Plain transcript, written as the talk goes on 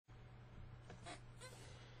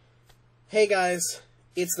Hey guys,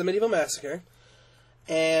 it's the Medieval Massacre,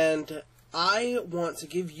 and I want to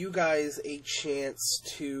give you guys a chance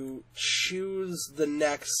to choose the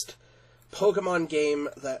next Pokemon game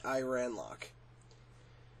that I ran Locke.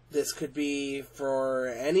 This could be for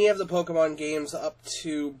any of the Pokemon games up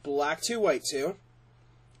to Black 2, White 2,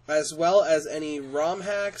 as well as any ROM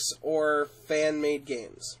hacks or fan-made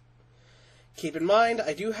games. Keep in mind,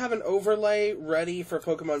 I do have an overlay ready for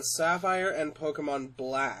Pokemon Sapphire and Pokemon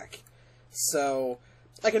Black. So,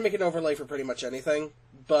 I can make an overlay for pretty much anything,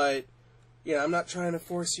 but, you know, I'm not trying to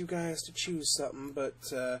force you guys to choose something,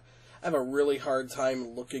 but I have a really hard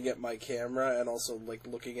time looking at my camera and also, like,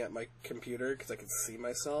 looking at my computer, because I can see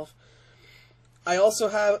myself. I also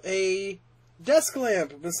have a desk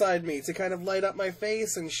lamp beside me to kind of light up my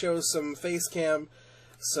face and show some face cam,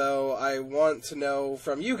 so I want to know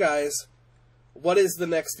from you guys, what is the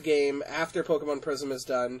next game after Pokemon Prism is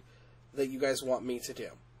done that you guys want me to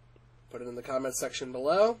do? Put it in the comments section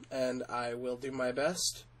below, and I will do my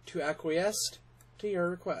best to acquiesce to your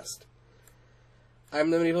request.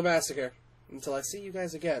 I'm the Medieval Massacre. Until I see you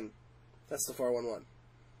guys again, that's the 411.